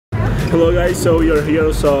Hello guys, so you're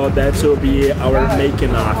here, so that will be our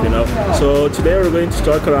making off, you know. So today we're going to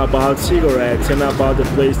talk about cigarettes and about the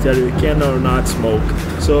place that you can or not smoke.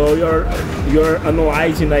 So you're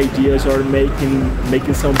analyzing ideas or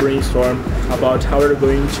making some brainstorm about how we're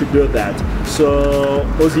going to do that. So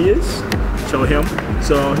Osias, show him.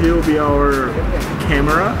 So he will be our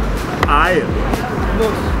camera.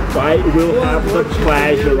 I will have the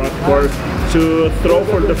pleasure, of course, to throw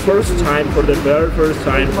for the very first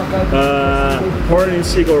time, pouring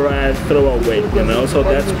cigarette throwaway, you know. So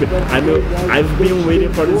that's good. I've been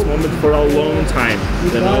waiting for this moment for a long time,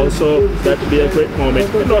 you know. So that would be a great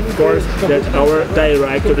moment, and of course that our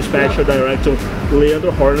director, the special director,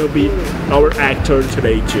 Leandro Horn, will be our actor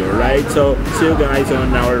today too, right? So see you guys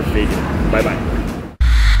on our video. Bye bye.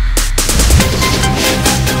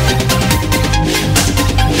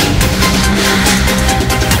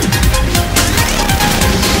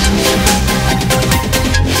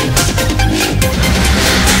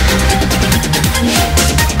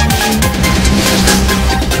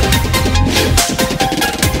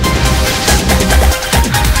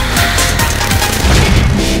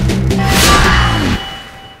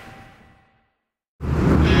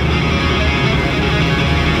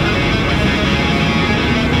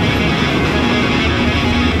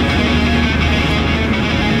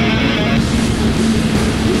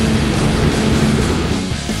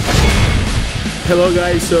 Hello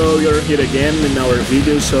guys, so you're here again in our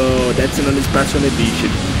video, so that's another special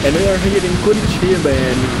edition. And we are here in Curitiba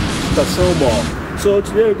and Estação Mall. So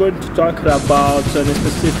today we're going to talk about a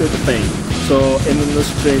specific thing. So in the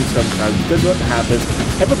street sometimes, because what happens,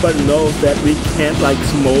 everybody knows that we can't like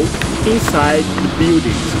smoke inside the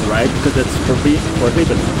buildings, right? Because that's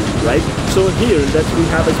prohibited, right? So here that we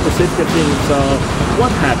have a specific thing. So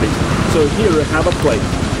what happens? So here we have a plate,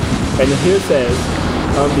 and here says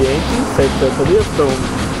ambiente sector proibição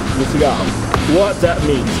do cigarro. What that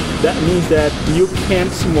means? That means that you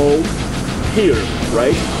can't smoke here,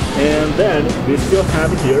 right? And then we still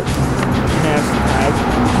have here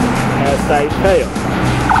hashtag fail.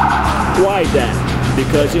 Why that?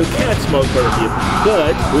 Because you can't smoke for here.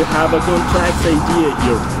 But we have a complex idea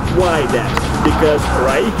here. Why that? Because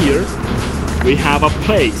right here we have a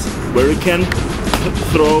place where you can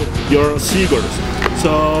throw your cigars.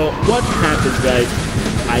 So what happens, guys?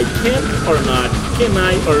 Can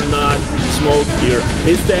I or not smoke here?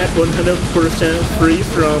 Is that 100% free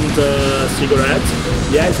from the cigarettes?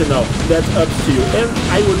 Yes or no? That's up to you. And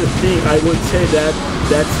I would say that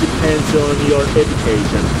depends on your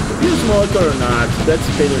education. If you smoke or not, that's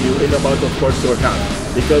depending on you and about, of course, your health.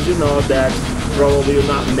 Because you know that probably will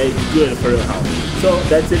not make good for your health. So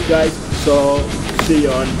that's it, guys. So see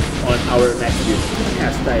you on our next video.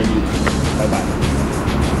 Bye bye.